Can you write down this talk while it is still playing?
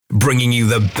bringing you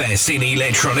the best in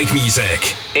electronic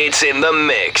music. It's In The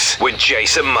Mix with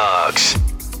Jason Marks.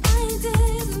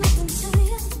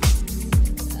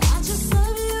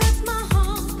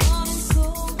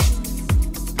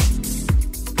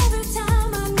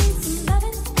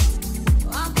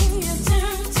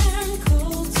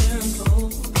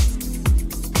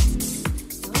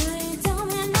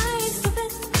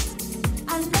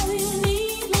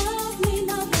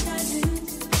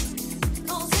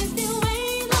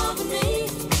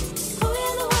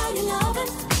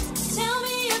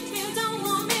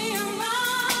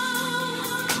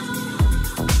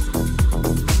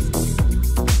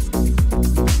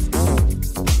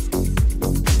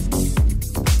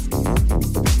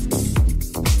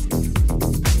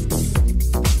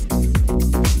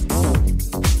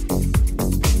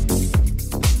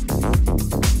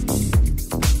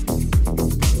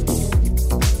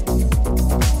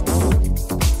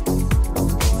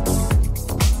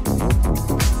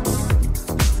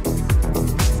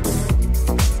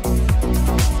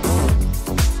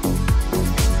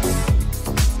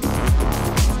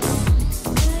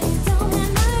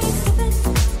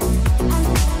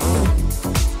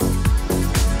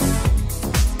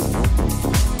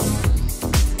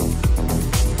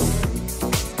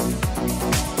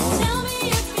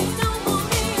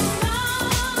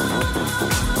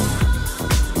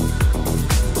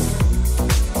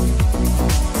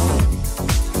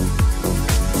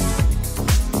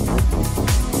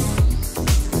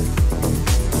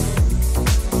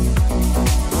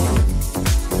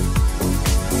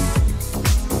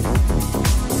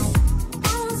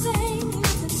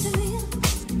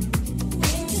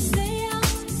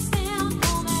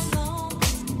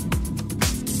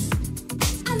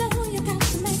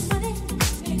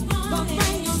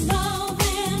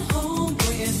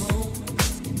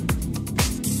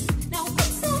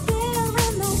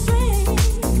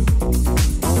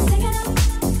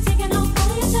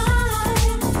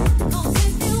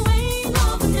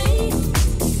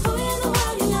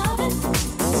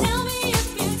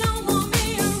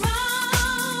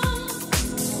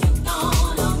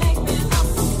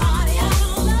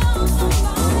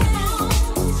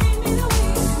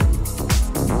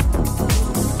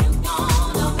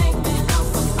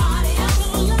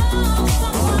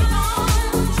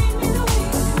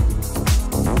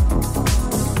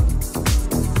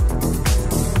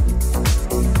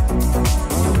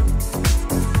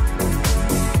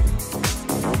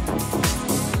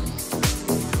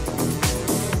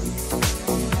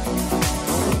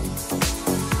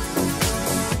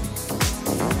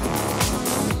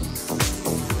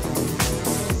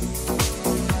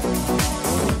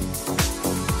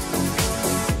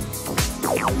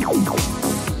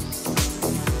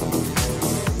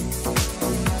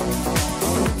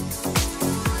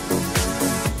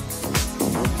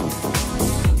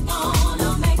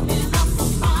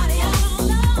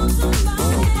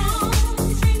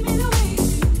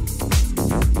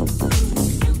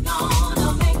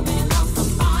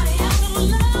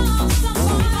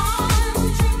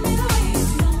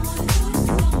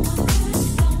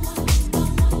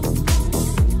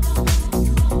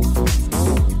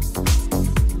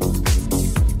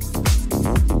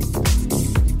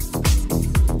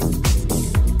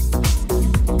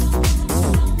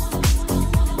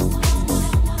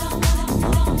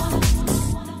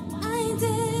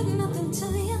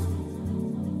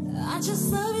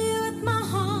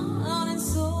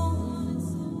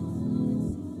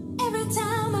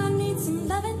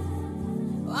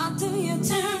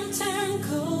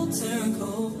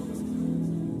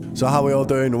 So how are we all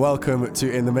doing? Welcome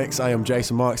to In The Mix. I am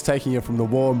Jason Marks, taking you from the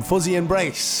warm, fuzzy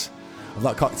embrace of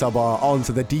that cocktail bar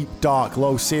onto the deep, dark,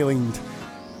 low-ceilinged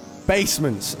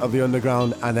basements of the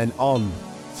underground and then on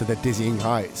to the dizzying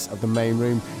heights of the main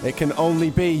room. It can only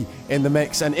be In The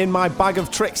Mix. And in my bag of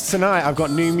tricks tonight, I've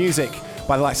got new music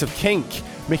by the likes of Kink,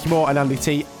 Mickey Moore and Andy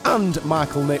T, and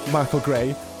Michael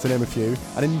Gray, to name a few.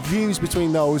 And infused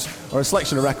between those are a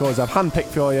selection of records I've handpicked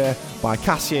for you by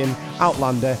Cassian,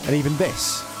 Outlander, and even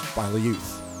this by the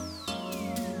Youth.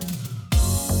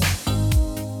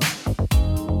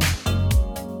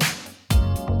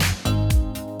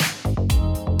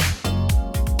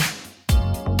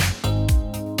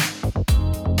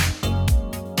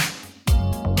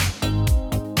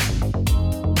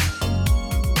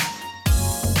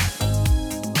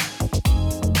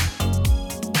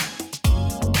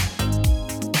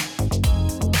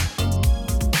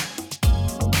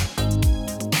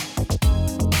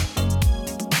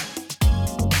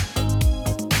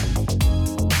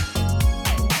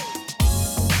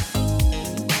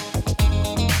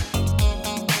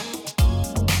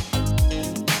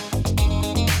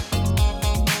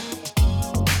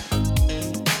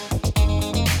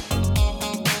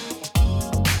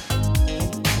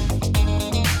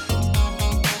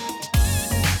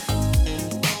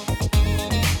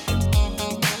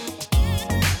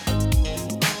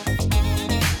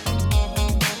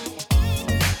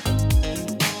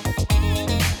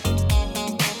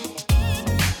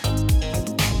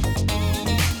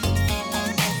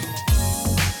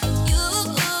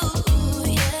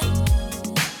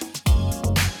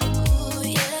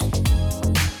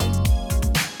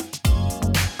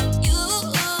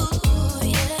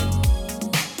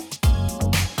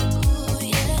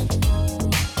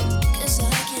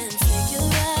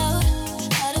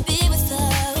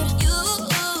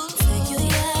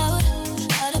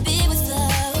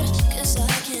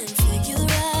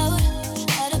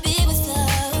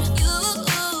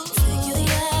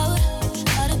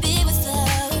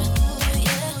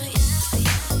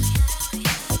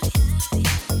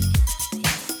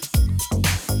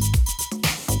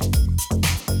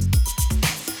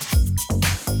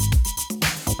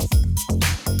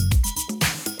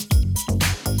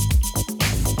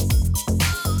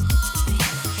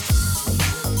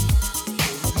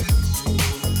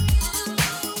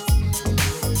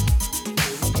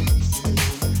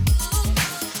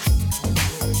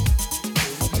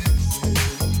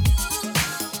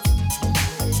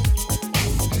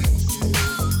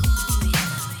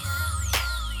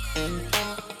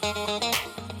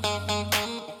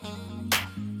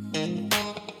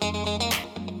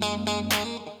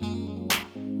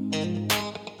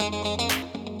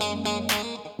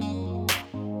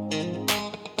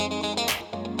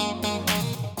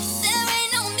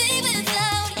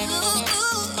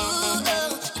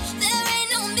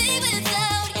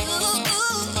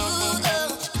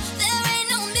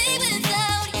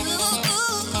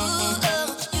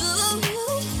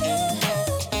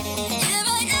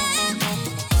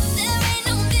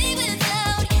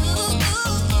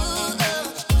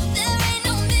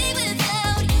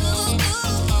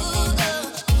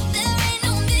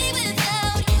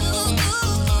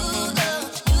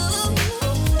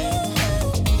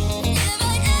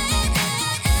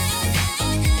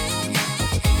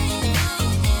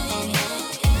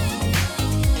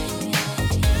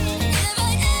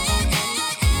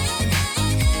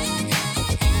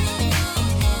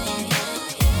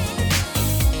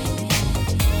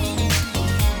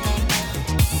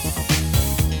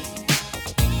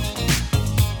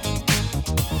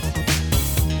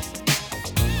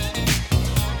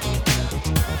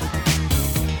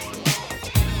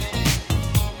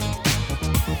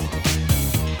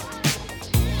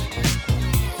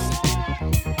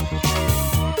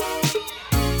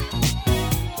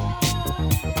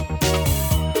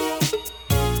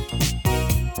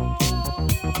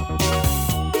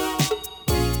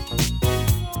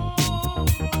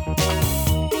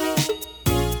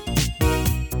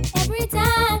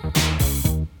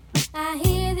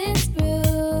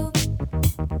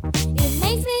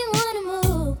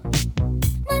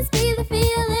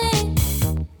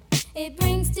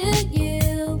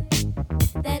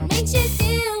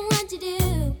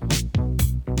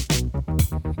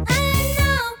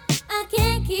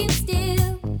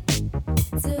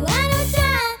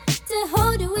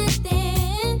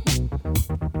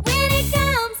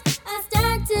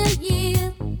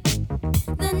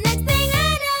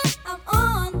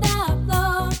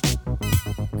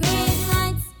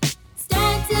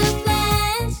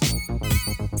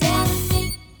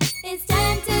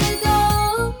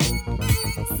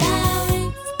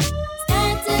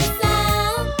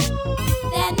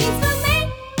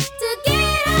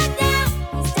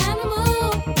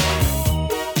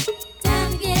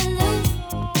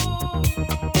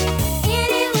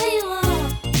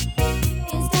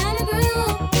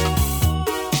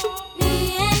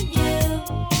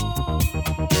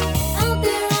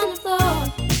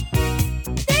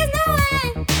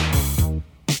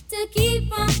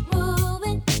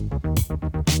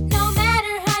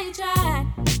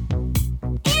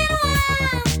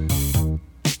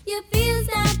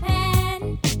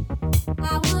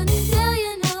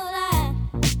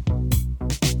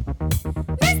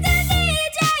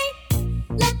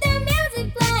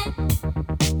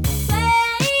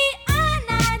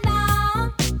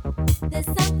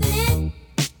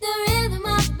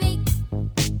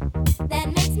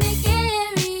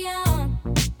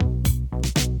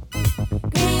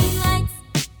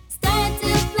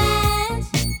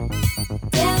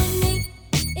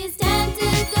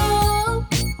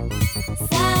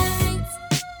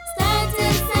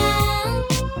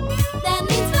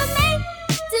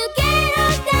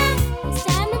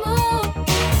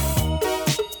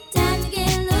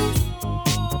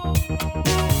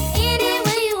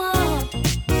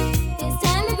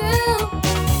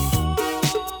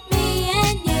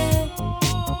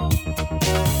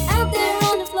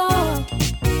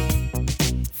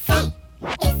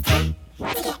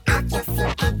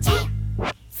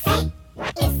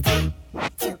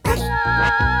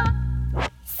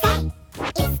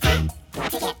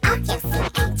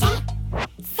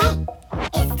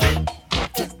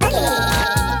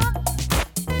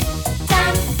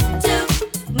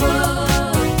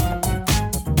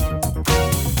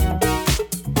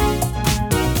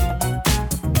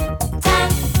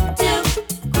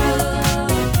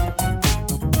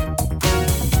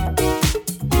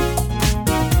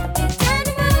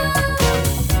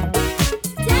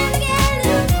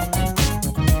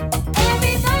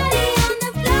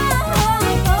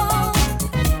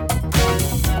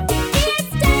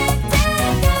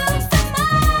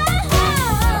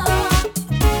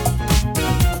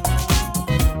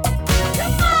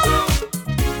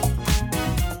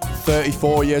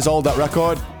 34 years old, that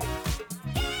record.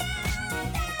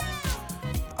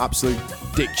 Absolute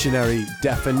dictionary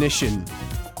definition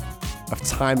of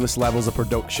timeless levels of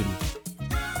production.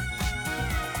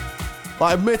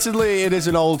 Like, admittedly, it is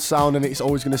an old sound and it's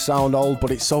always going to sound old, but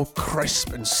it's so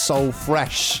crisp and so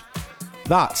fresh.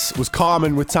 That was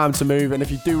Carmen with Time to Move, and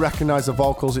if you do recognise the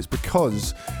vocals, it's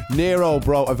because Nero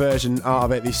brought a version out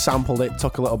of it. They sampled it,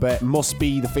 took a little bit. Must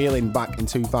Be the Feeling back in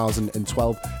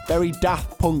 2012. Very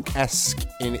Daft Punk-esque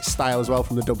in its style as well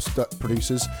from the dubstep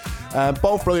producers.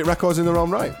 Both brilliant records in their own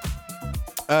right.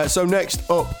 So next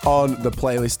up on the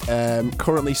playlist,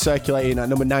 currently circulating at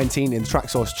number 19 in the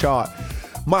Traxsource chart,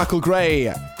 Michael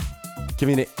Gray,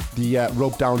 giving it the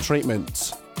rub down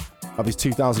treatment of his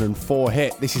 2004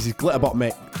 hit. This is his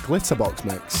Glitterbox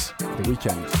mix for The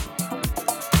Weekend.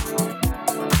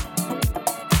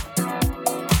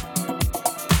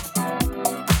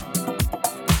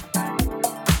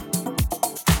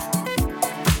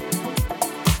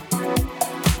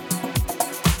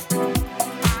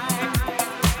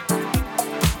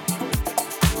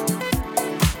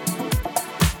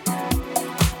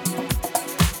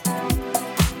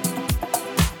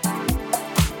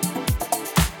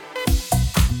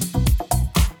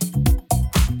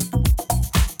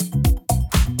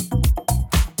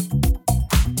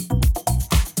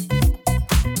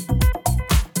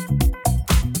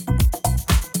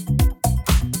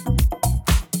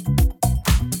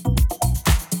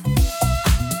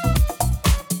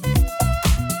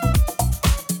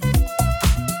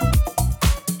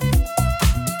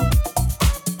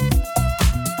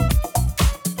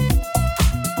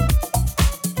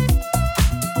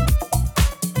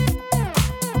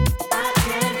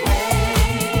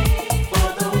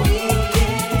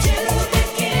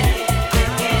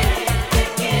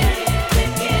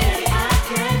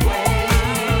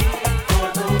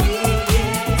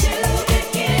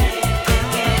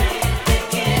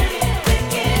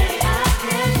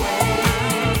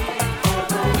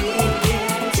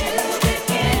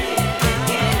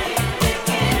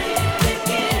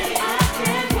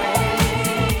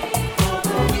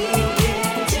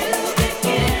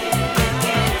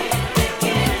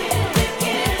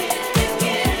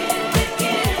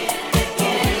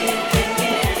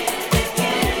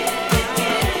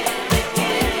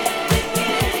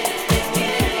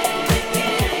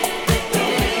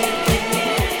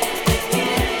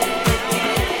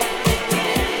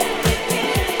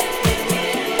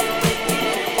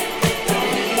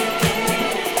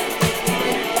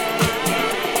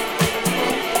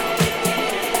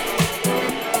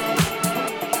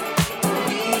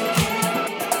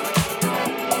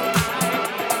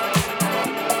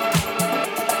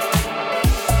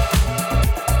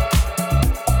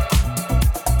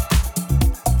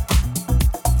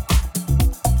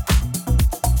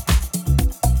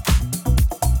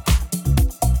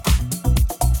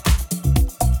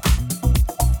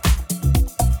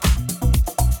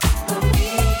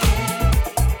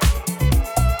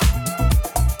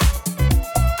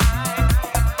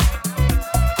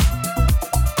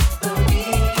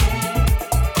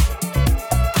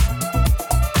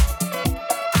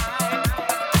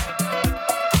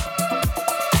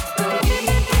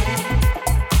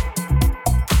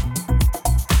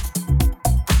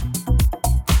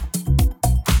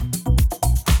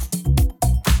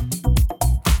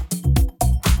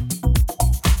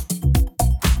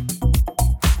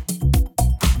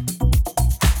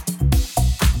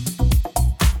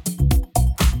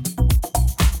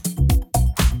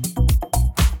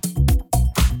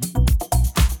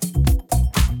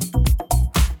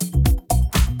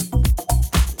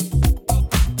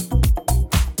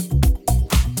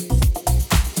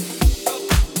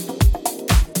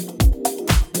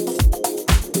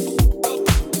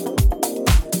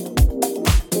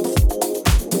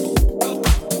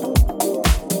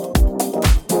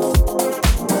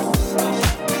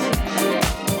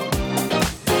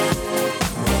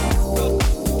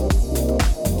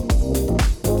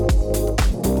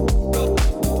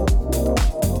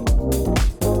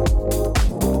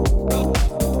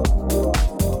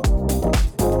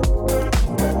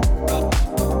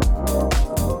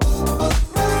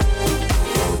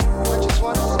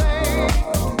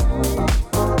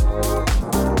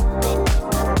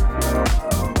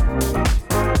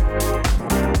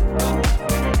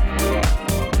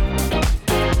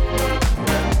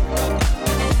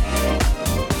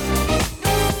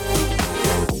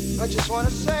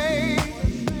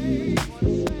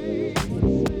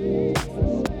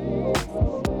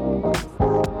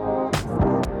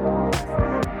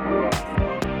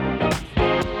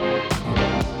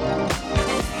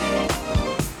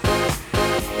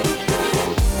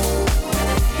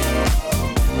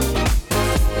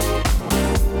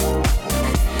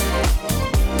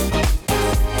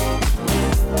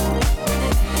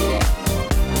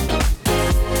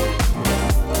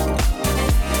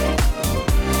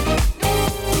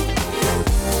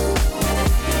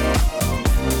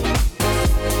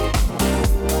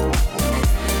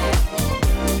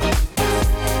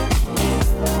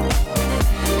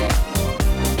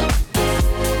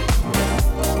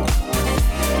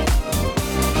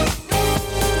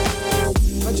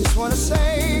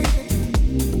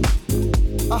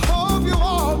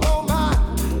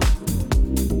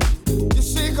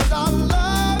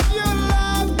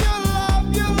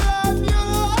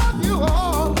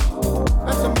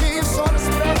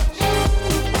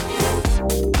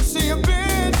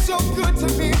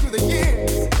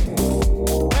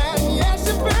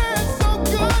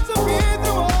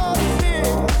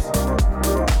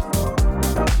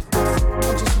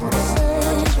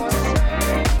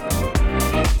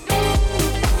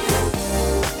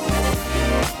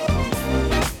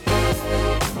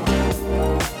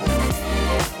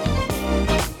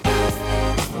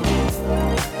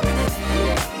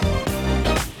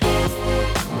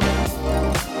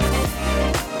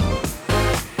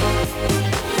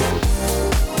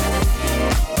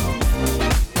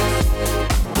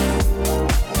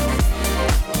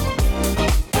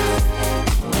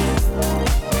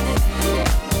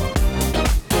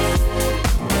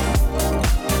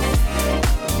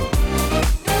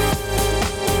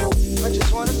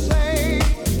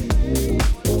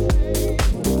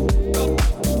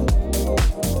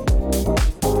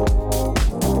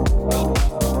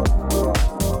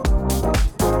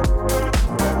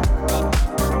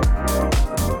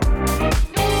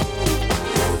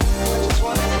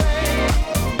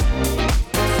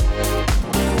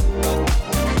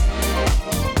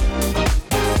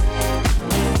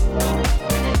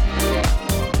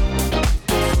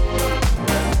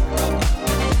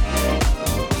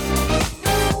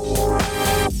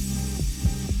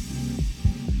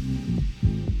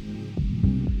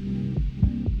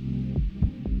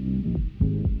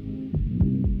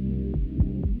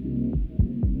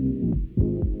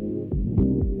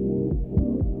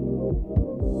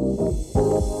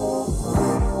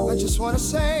 just wanna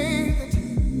say that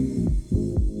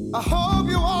I hope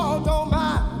you all don't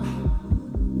mind.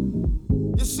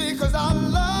 You see, 'cause I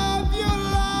love you,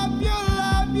 love you,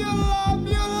 love you, love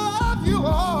you, love you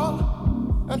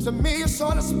all. And to me it's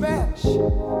sort of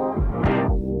special.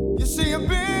 You see, you've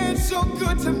been so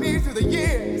good to me through the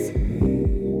years.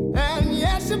 And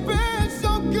yes, you've been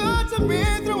so good to me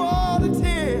through all the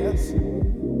tears.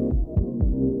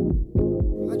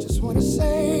 I just wanna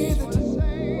say that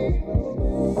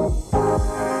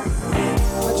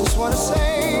I just wanna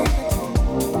say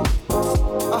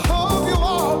I hope you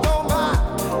all don't mind.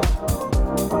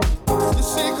 You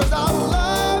see, 'cause I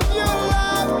love you,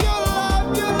 love you, love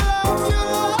you, love you,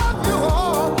 love you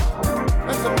all.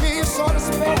 And to me it's sort of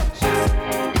special.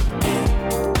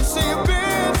 You see, you've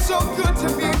been so good to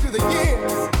me through the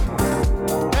years.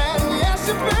 And yes,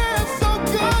 you've been so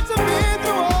good to me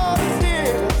through all the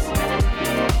tears.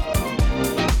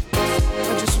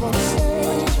 I just wanna say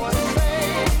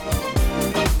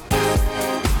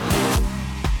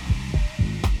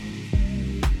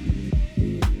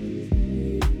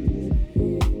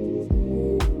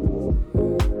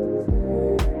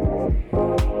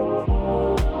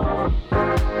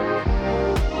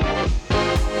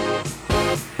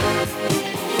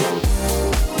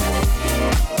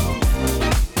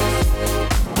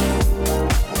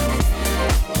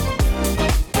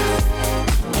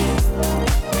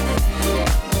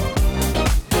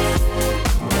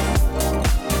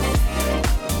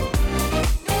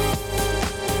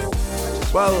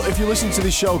Well, if you listen to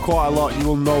this show quite a lot, you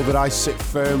will know that I sit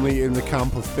firmly in the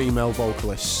camp of female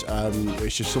vocalists.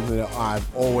 It's just something that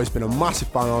I've always been a massive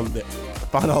fan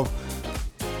of.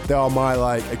 They are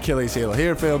my Achilles heel. I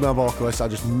hear a female vocalist, I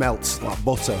just melt like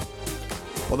butter.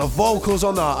 But the vocals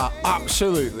on that are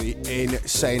absolutely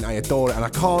insane. I adore it, and I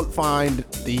can't find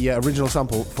the original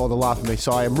sample for the life of me.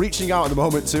 So I am reaching out at the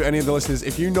moment to any of the listeners.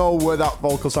 If you know where that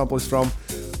vocal sample is from,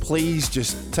 please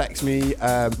just text me.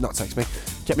 Not text me.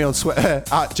 Get me on Twitter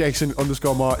at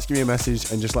Jason_Marks. Give me a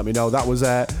message and just let me know. That was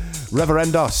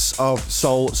Reverendos of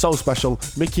Soul Special,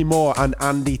 Mickey Moore and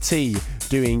Andy T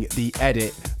doing the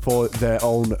edit for their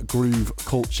own Groove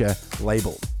Culture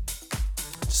label,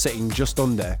 sitting just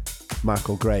under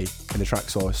Michael Gray in the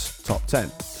Traxsource Top 10.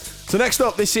 So next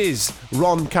up, this is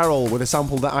Ron Carroll with a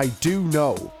sample that I do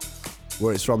know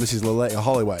where it's from. This is Lolita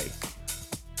Holloway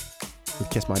with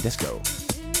Kiss My Disco.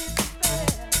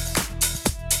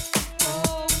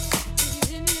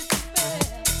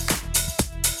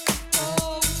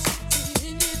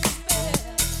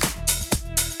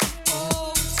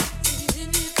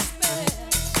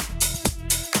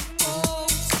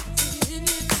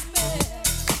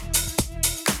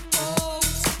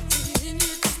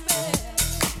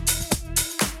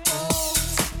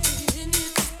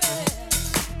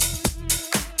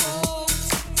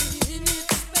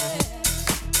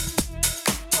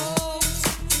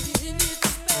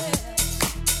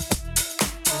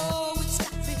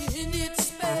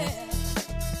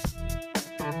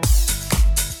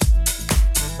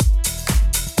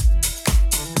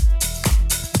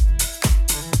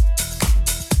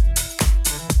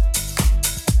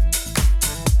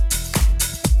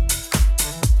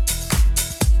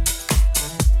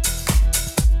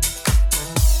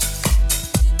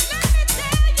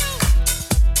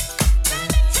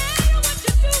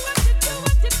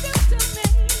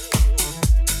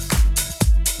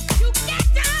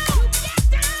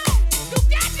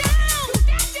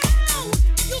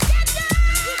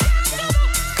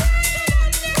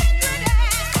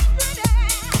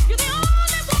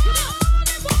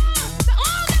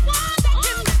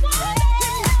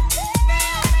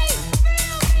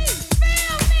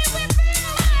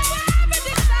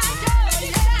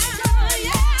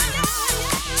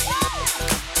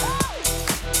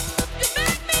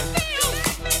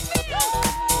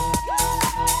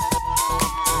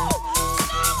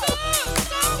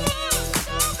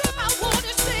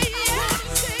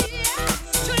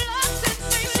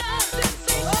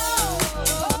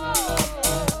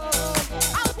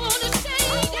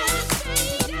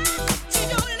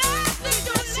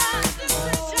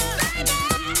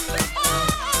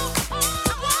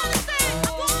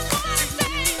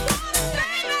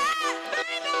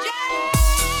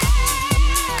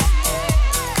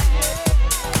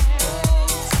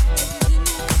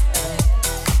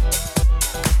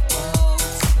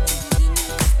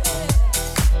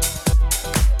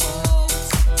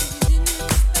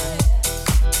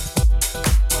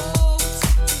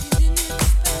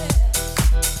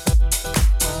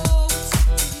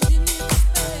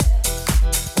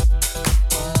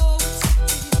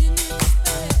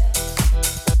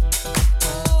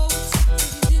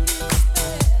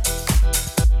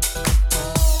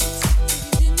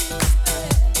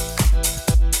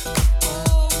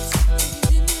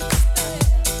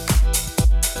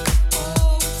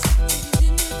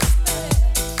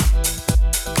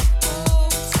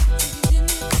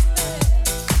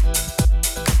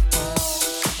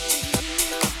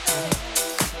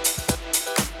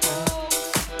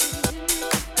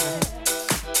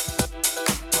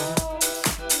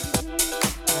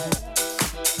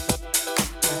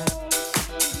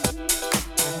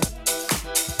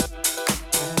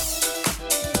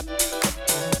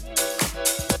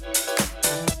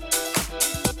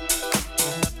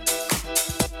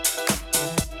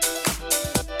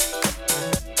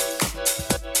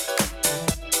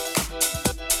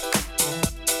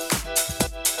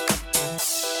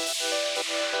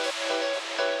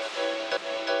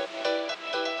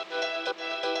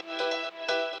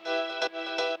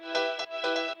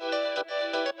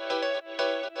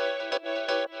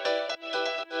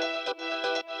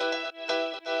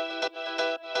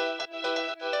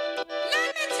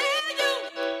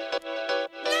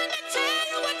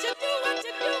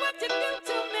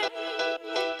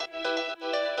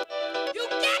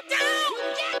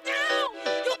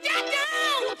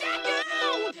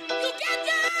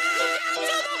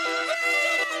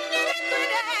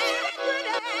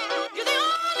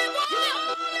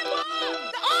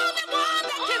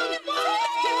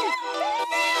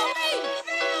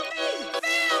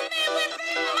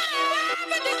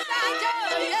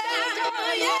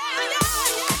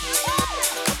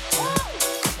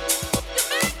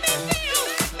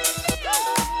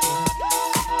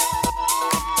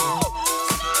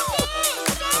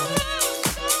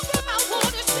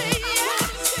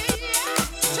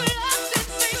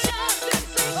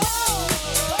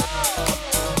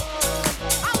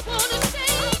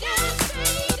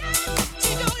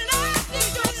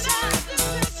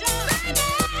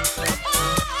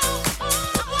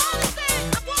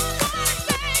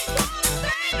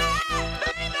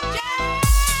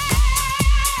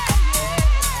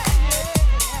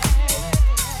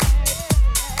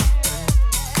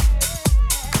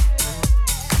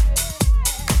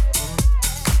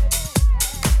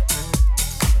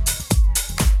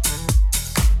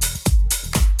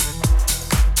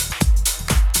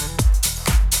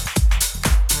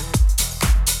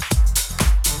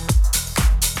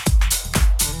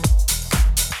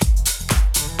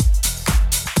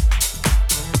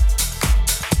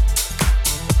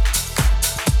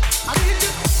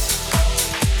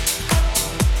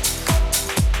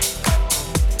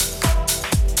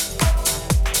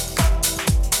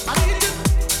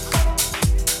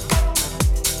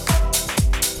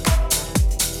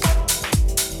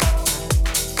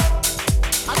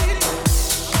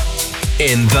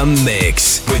 In the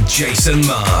mix with Jason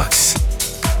Marks.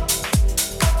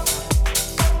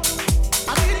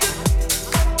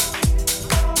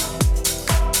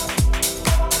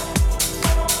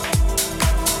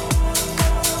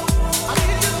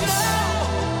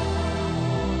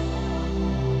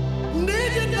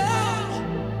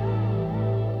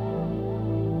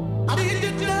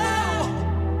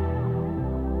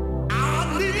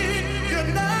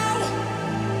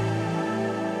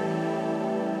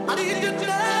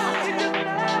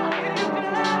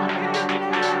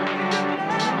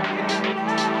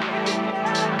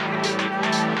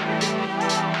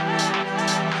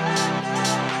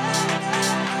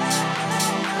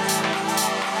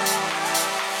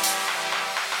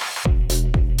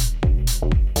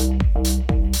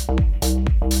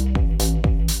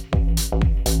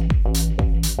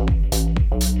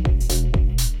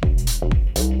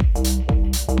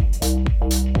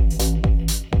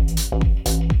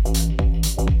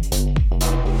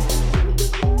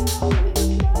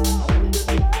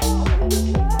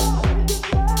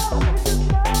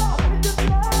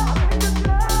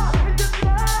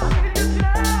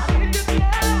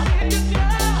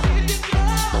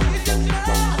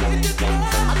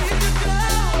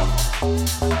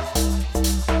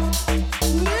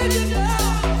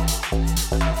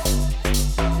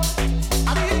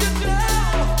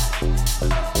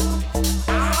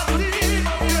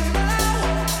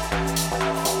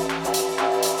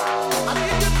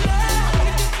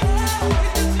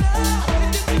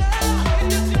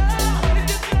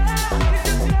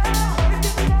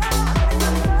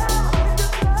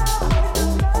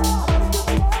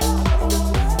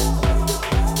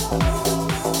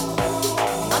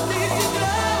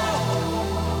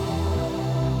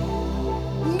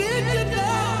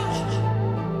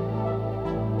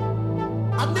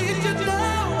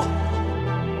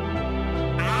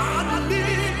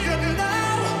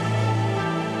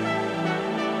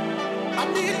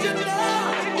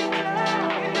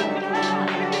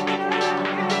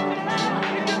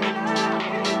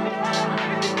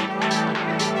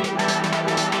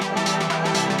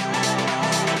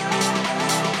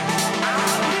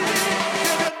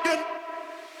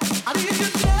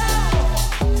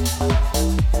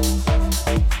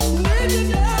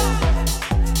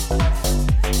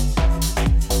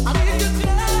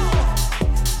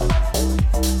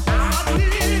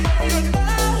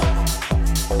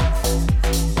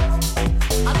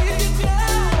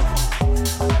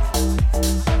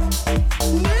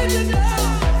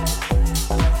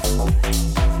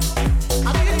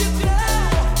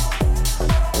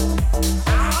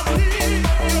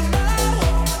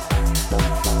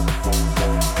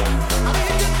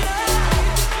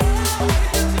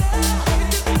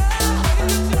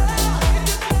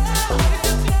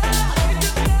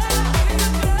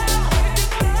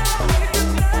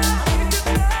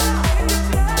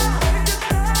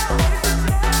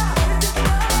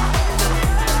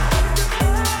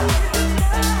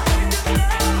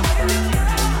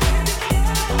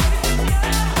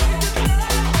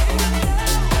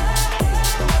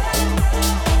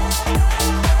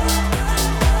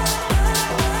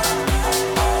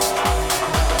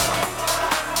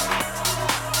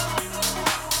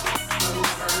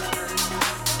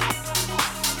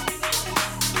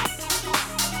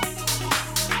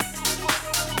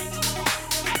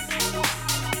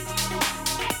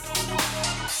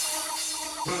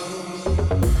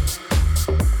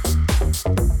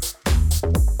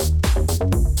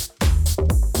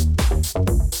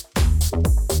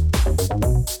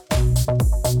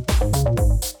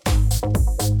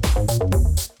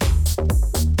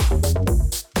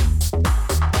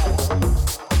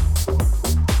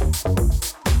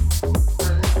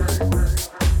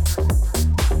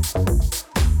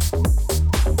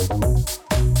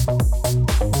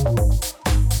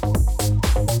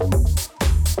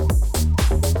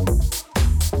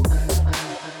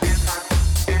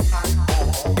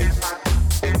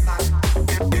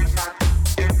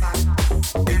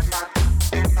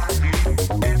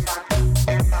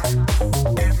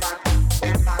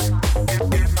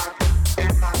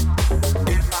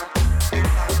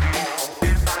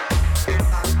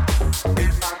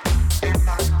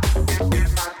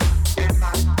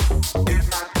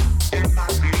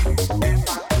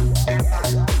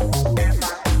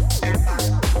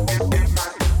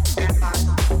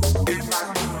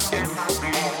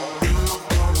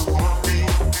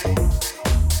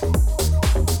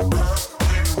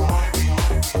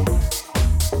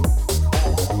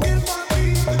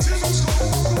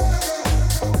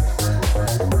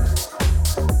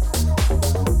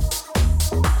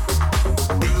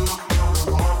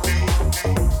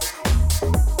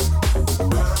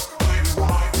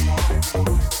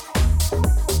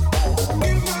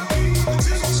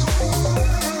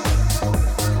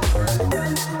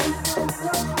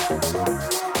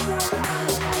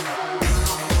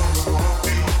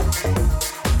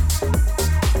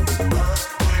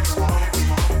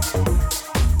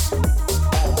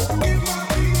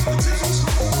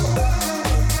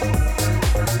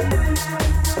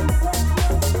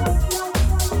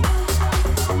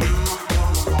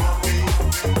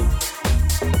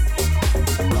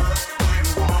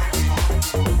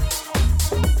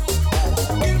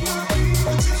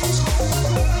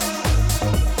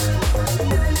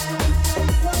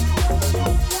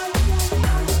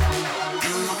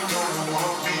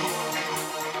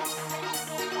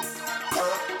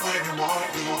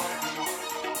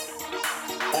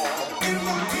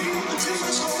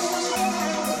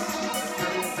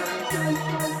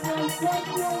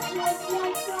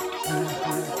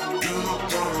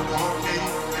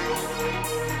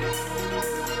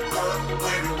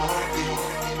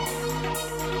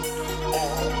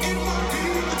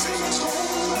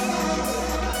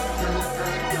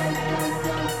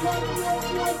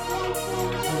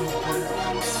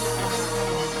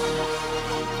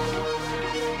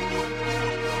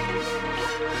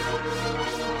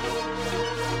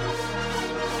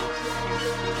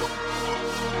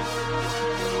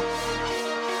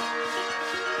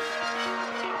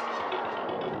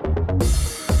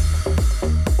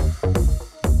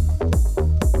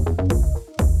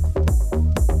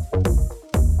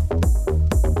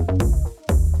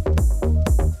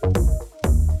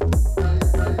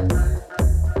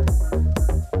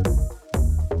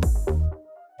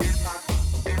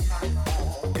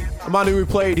 A man who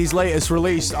played his latest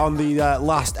release on the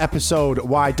last episode,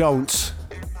 Why Don't?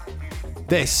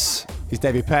 This is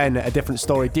David Penn, A Different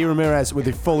Story. D. Ramirez with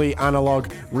the fully analog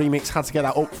remix. Had to get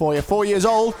that up for you. 4 years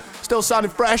old, still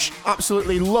sounding fresh,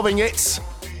 absolutely loving it.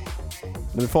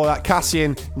 And before that,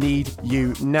 Cassian, Need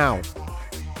You Now.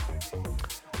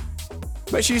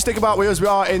 Make sure you stick about with us. We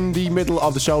are in the middle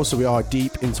of the show, so we are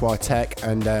deep into our tech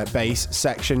and bass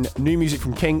section. New music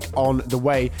from Kink on the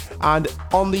way. And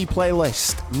on the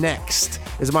playlist next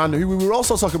is a man who we were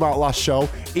also talking about last show,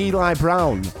 Eli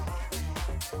Brown.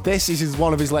 This is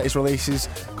one of his latest releases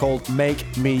called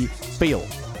Make Me Feel.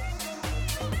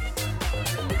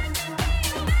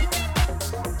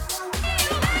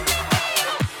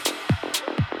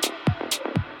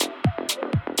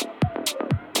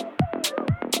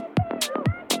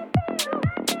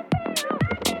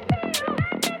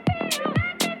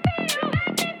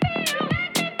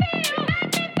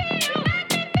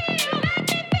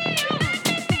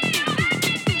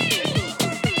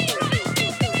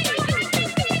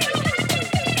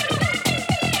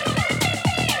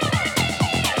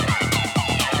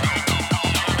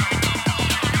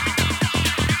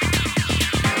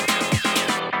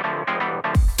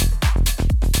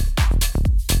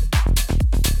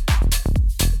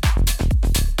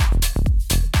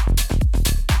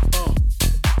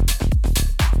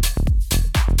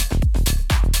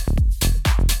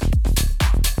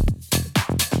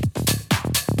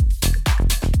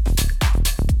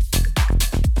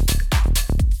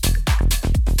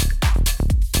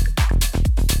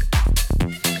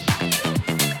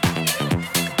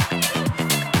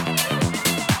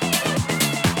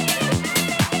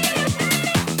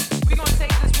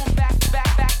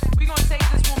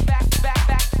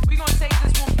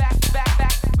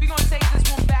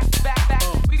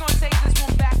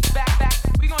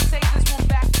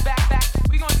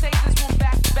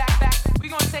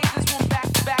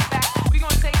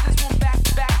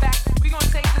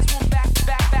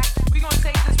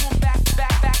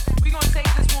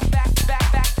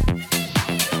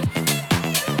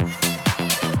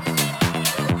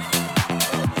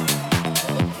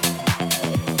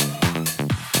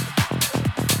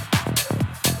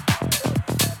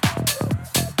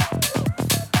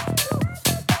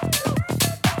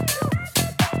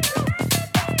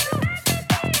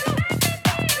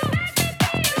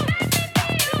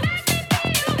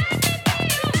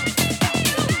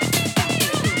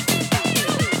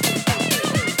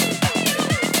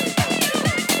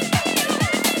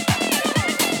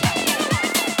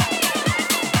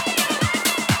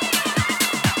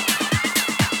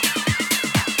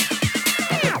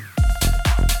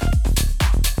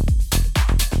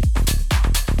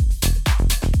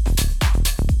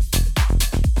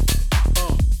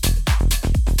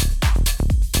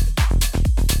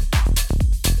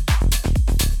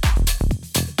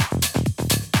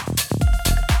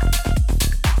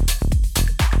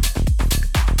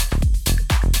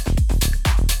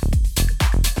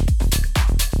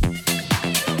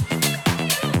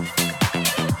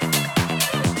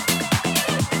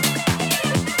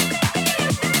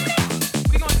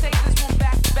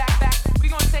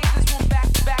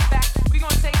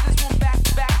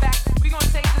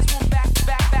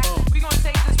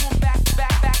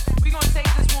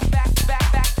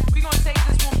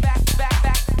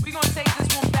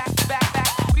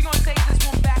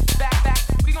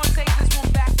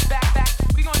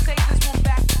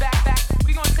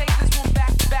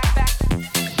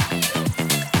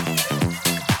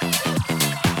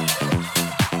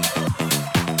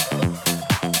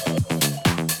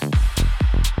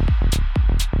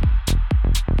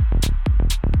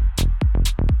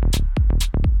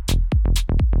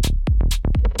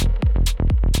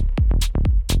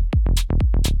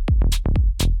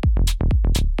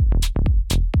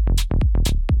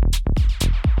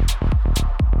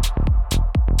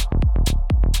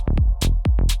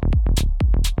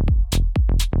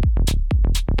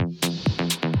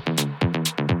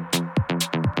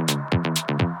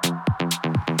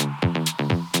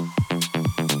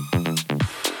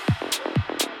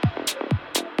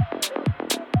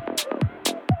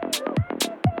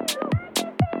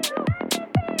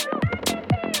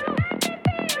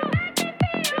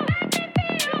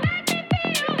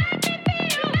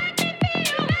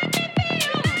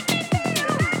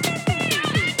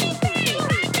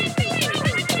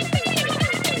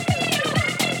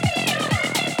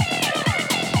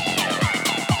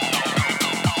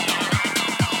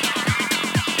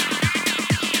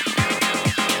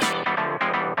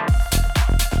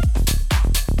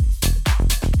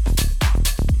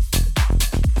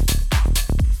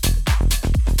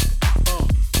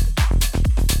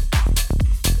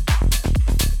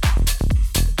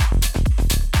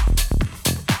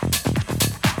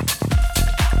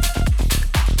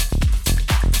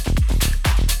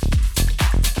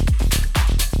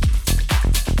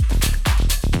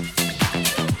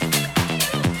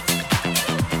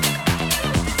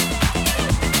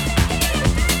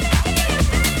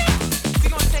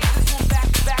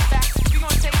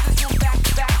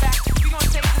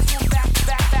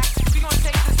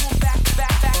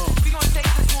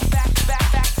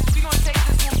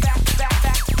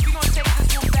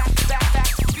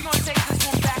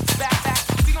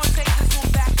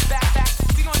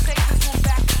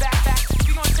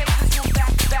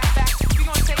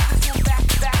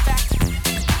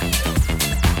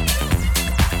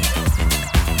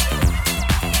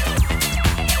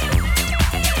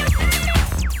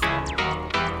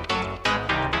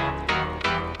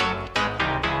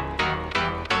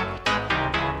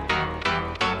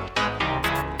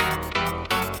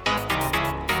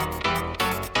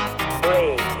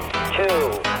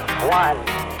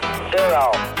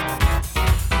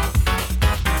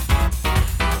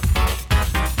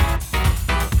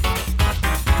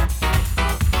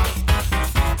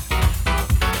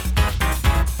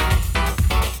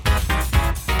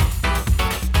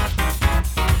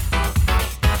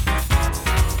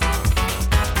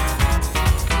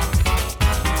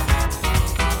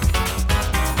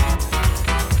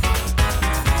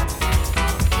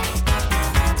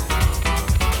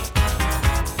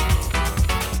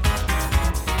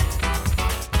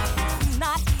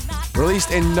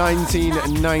 Released in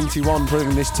 1991,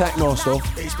 proving this techno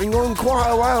stuff. It's been going quite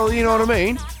a while, you know what I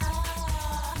mean?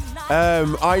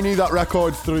 I knew that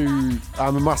record through,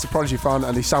 I'm a massive Prodigy fan,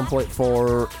 and they sample it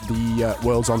for the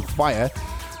World's on Fire.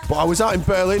 But I was out in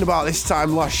Berlin about this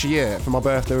time last year for my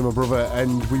birthday with my brother,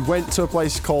 and we went to a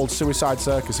place called Suicide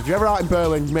Circus. If you're ever out in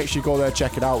Berlin, make sure you go there,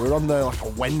 check it out. We were on there like a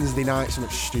Wednesday night,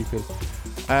 something stupid.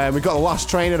 We got the last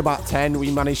train at about 10.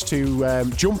 We managed to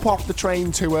jump off the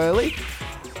train too early,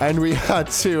 and we had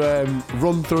to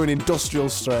run through an industrial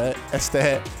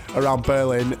estate around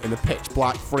Berlin in the pitch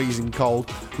black, freezing cold.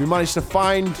 We managed to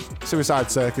find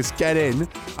Suicide Circus, get in,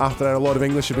 after a lot of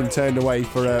English had been turned away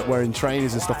for wearing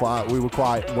trainers and stuff like that. We were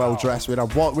quite well dressed. We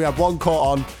had one coat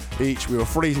on each. We were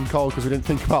freezing cold because we didn't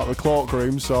think about the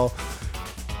cloakroom. So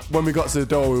when we got to the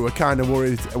door, we were kind of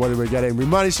worried whether we'd get in. We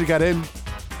managed to get in,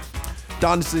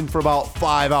 dancing for about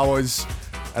 5 hours,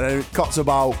 and then it got to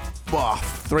about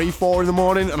 3-4 in the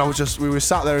morning, and we were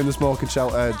sat there in the smoking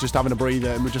shelter just having a breather,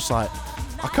 and we're just like,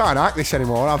 I can't act this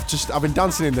anymore. I've been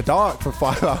dancing in the dark for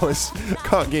 5 hours.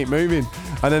 Can't keep moving.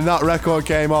 And then that record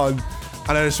came on,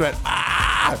 and I just went,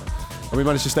 ah! And we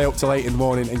managed to stay up till 8 in the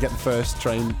morning and get the first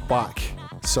train back.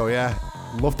 So yeah,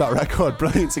 love that record.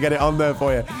 Brilliant to get it on there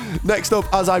for you. Next up,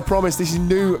 as I promised, this is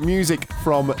new music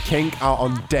from Kink out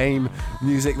on Dame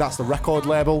Music. That's the record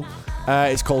label.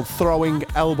 It's called Throwing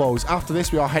Elbows. After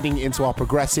this, we are heading into our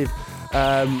progressive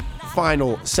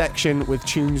final section with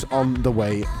tunes on the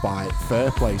way by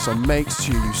Fairplay. So make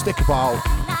sure you stick about.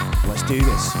 Let's do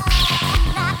this.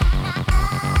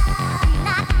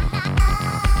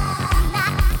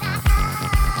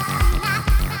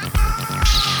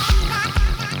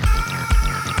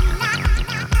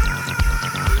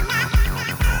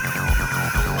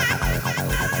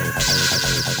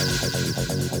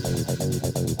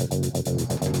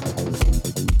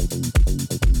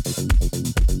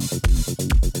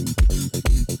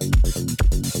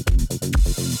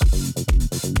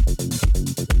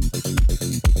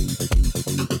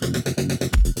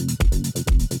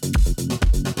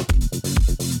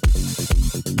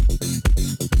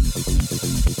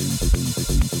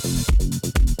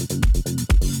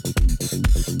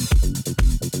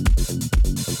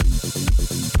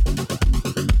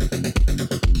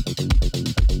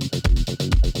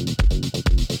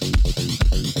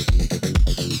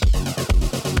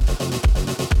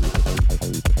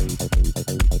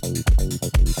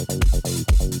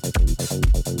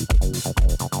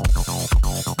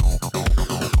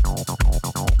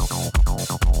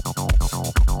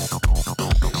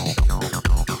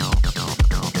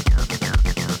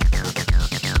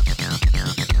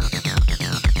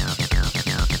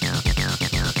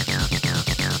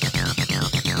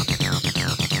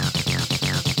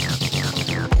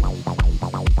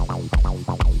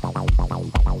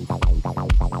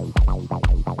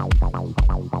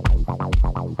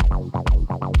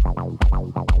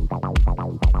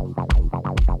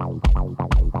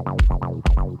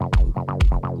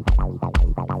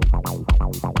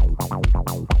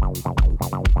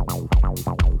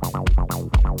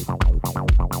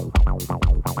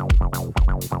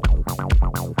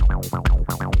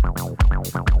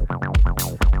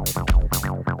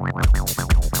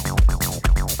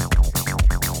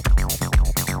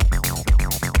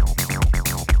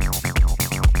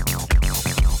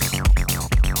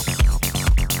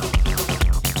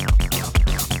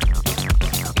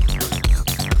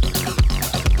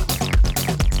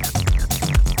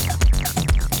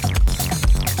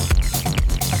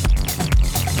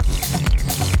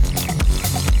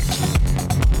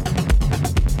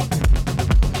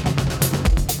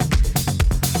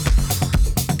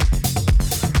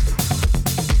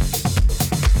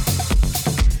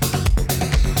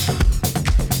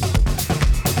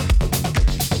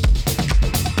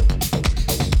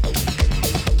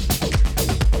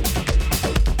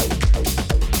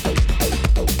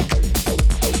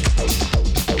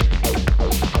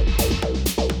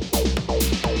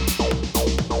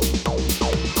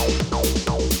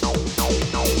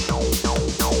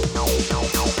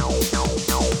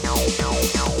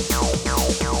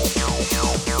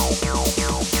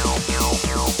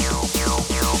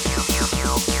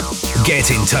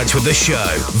 Get in touch with the show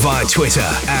via Twitter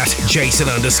at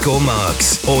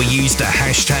Jason_Marks or use the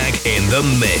hashtag in the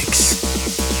mix.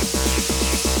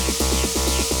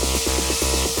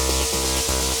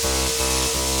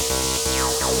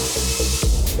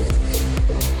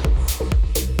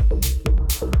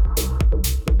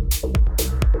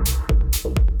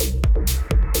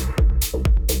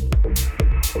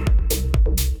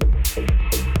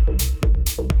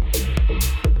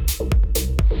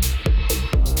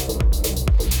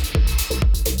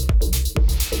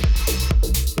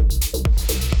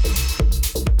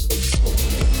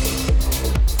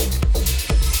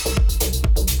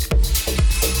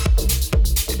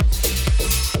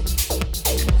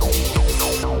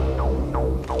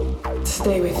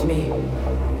 Stay with me.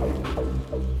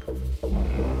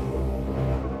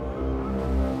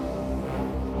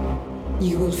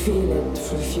 You will feel it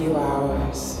for a few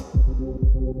hours.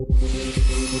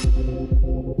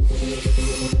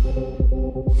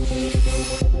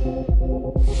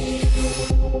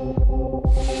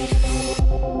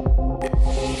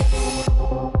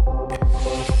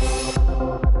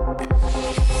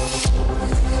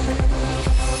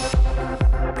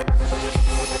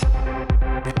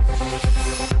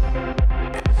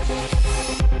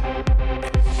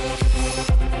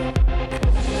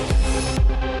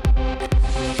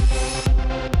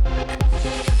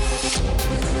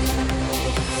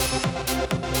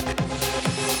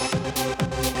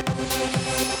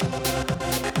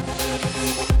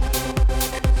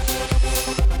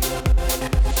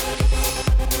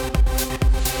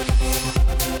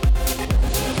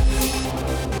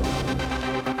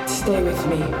 Stay with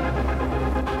me.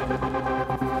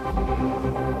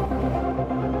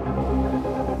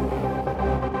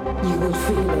 You will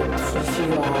feel it for a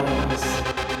few hours.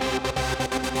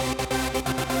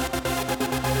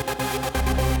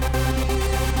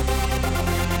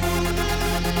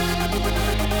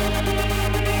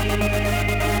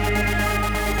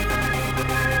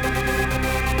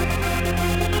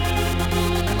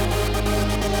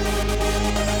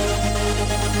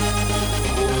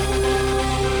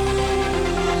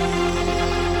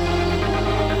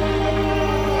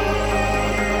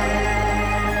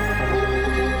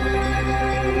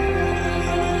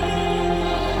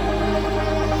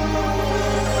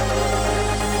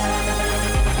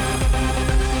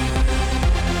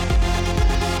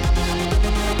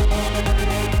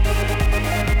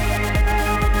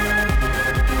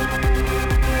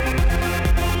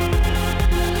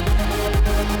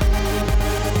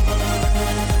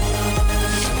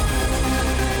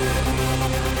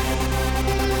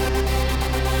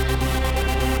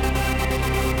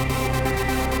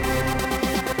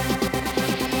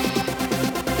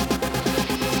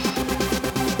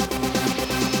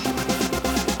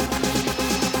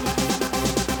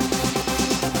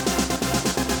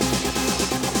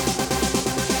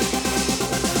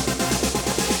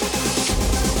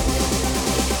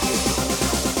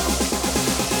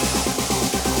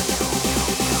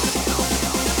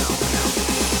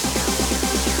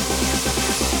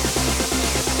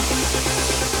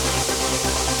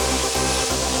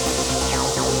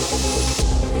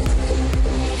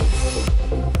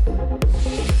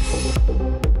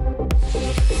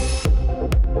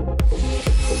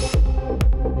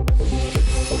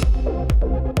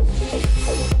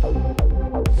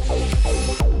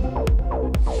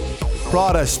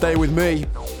 Prada, Stay With Me.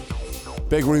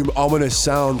 Big room, ominous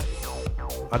sound.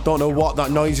 I don't know what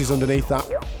that noise is underneath that.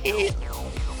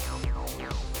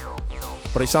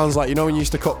 But it sounds like, you know when you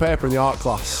used to cut paper in the art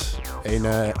class in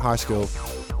high school?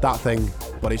 That thing.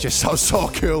 But it just sounds so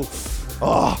cool.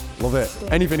 Oh, love it.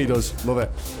 Anything he does, love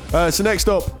it. So next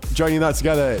up, joining that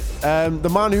together, the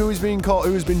man who has been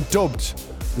dubbed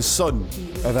the son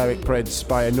of Eric Prydz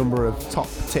by a number of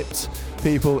top-tipped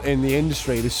people in the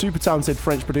industry, the super talented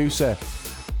French producer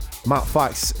Matt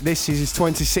Fax. This is his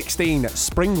 2016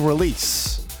 spring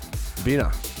release,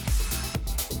 Bina.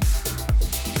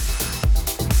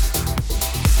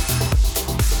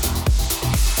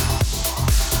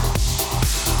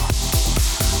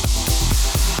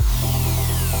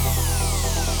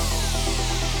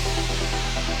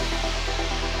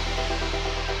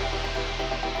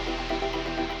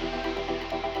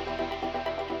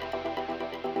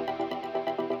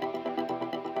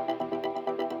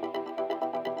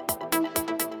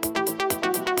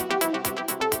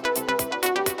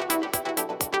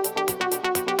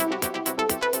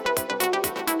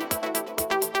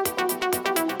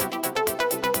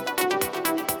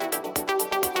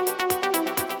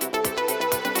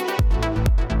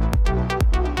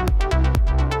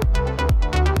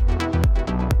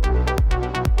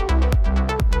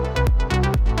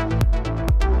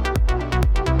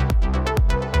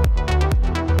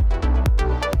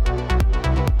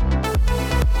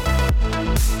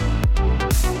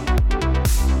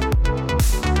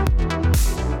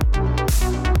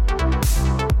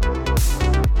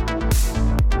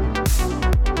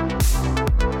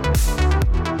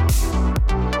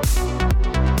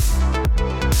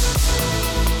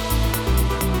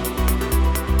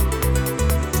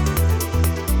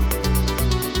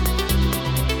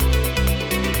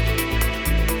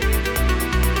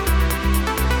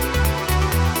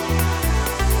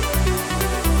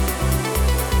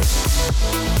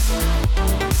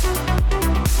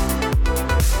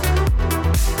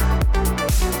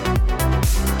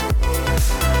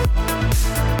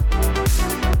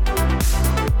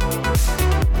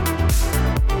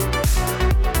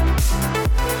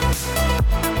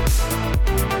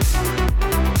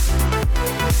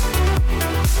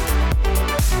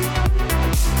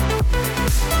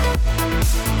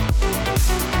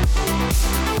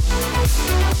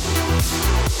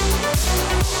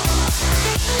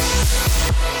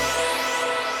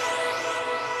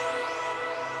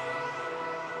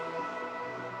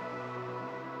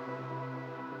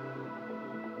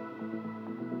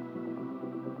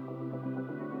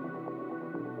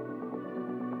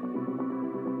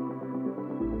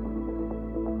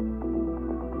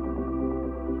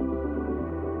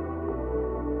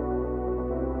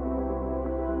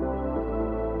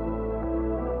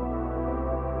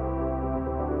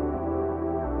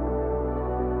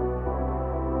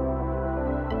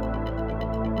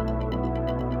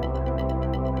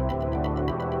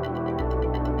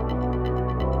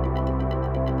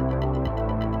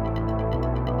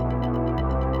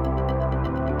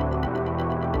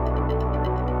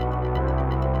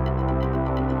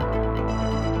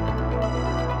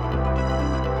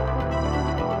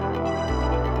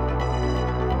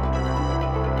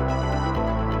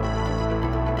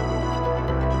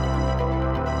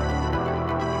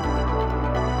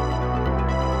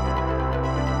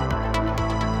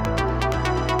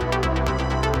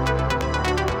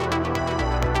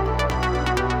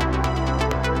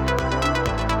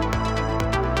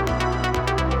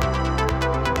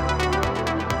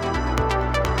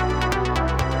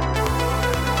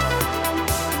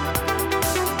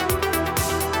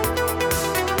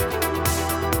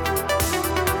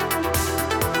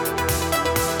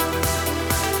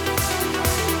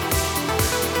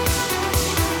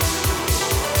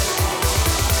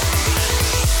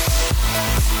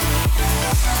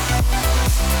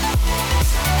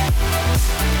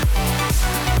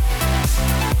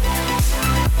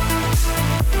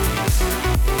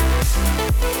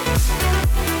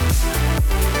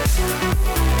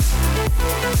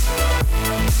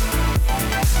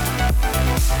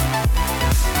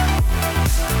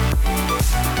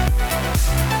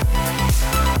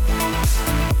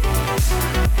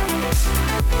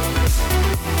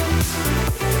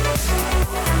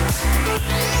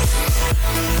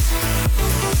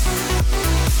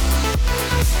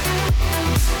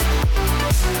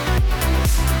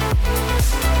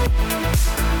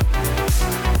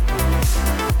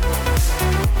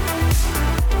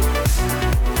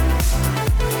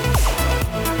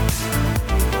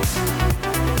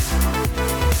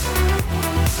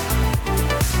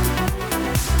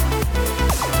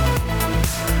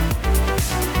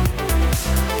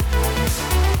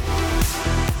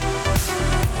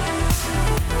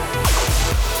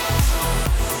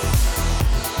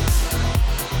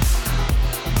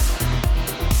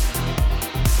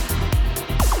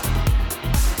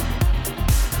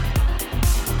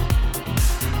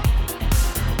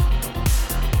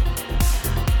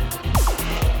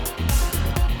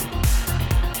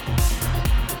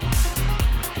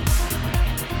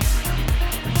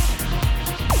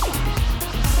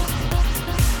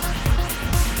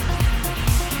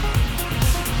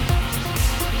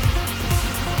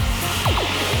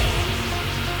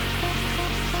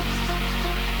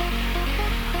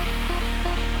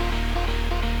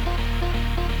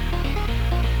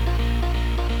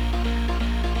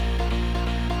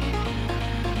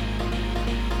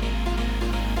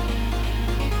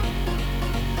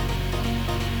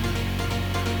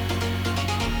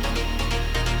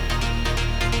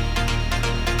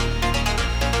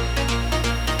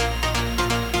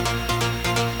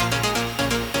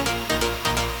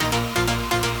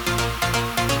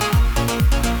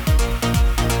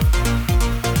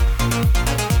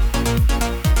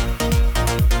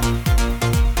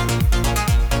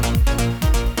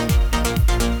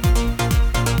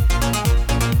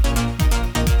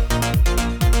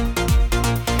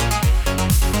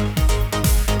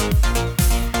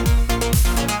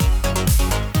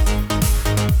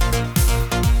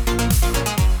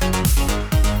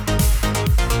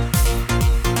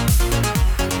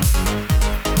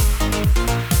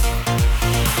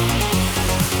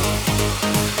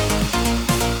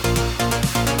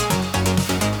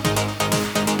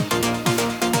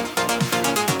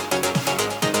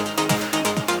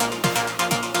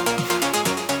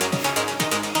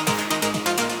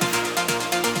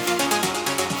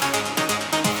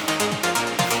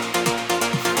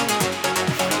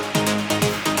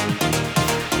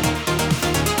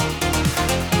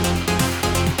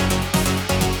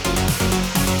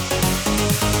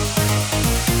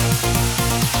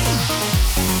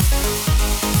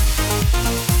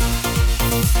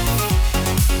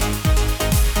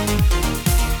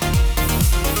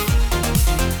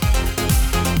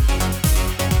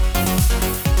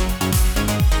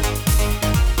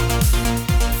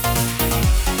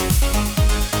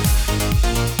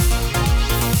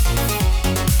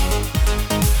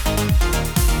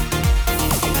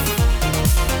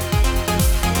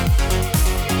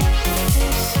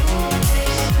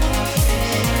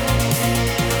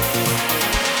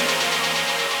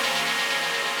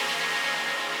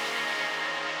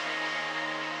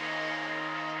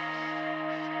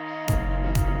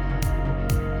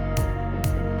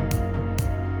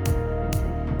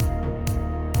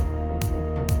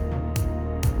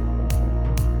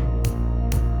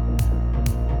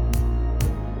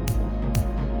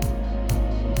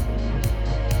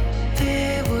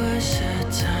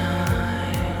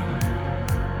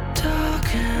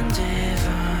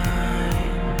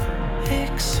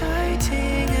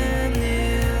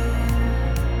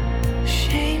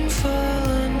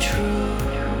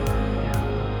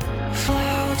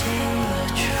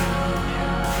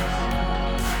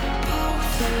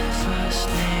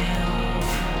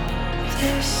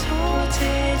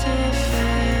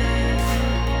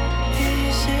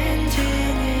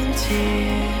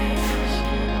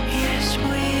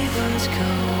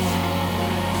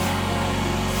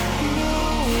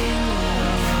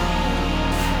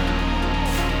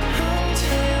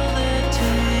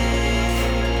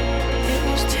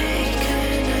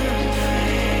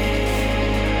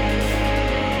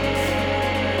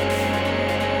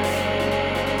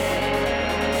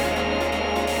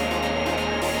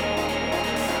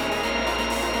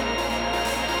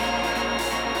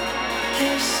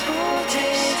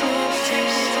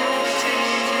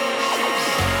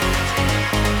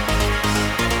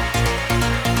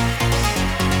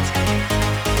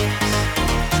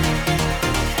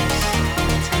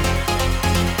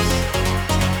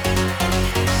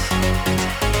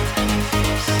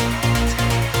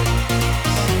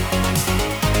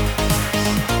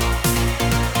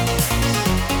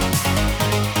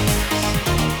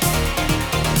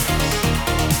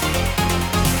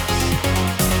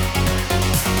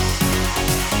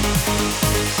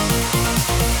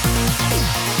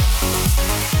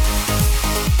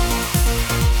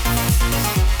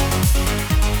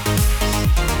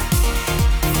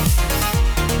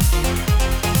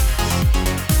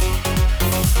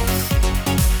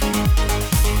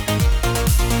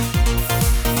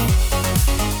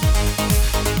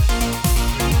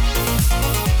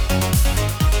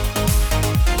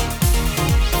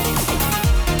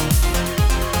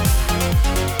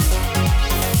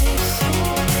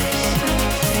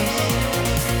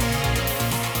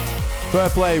 Fair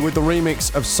play with the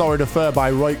remix of Sorry to Fur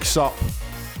by Royksop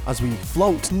as we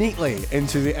float neatly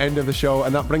into the end of the show,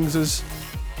 and that brings us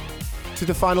to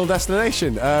the final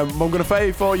destination. I'm going to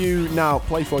play for you now,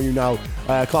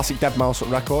 classic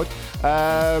Deadmau5 record.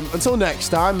 Until next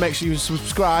time, make sure you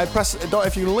subscribe.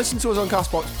 If you listen to us on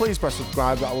Castbox, please press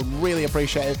subscribe. That would really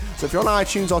appreciate it. So if you're on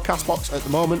iTunes or Castbox at the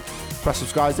moment, press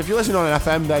subscribe. If you're listening on an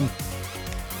FM, then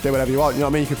do whatever you want. You know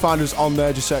what I mean? You can find us on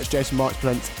there. Just search Jason Marks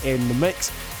Presents In The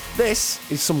Mix. This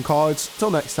is Some Chords.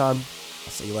 Till next time,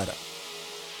 I'll see you later.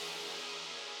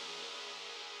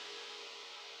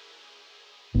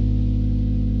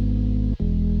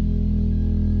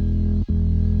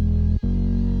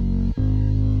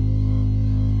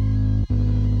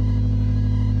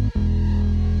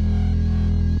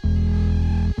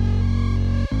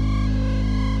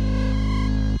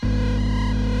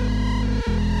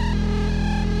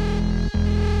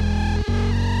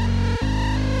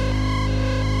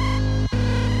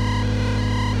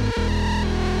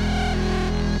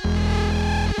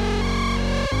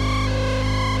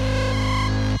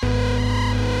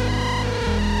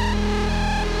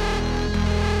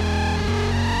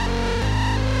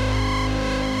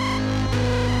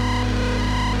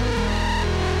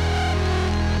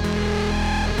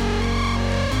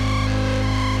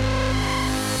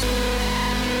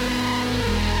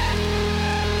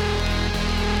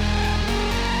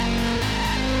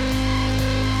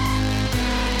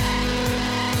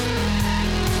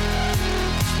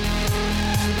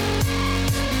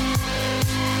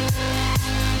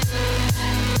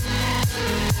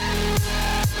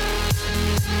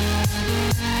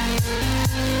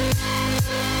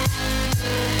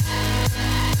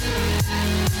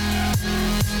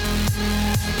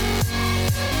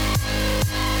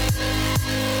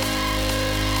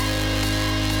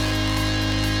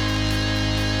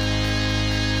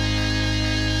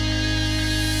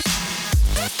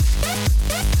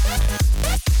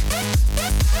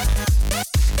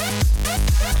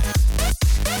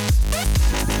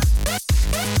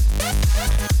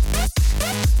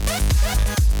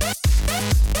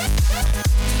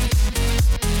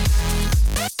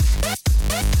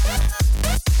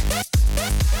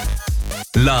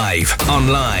 Live,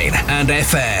 online, and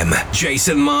FM.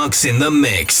 Jason Marks in the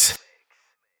mix.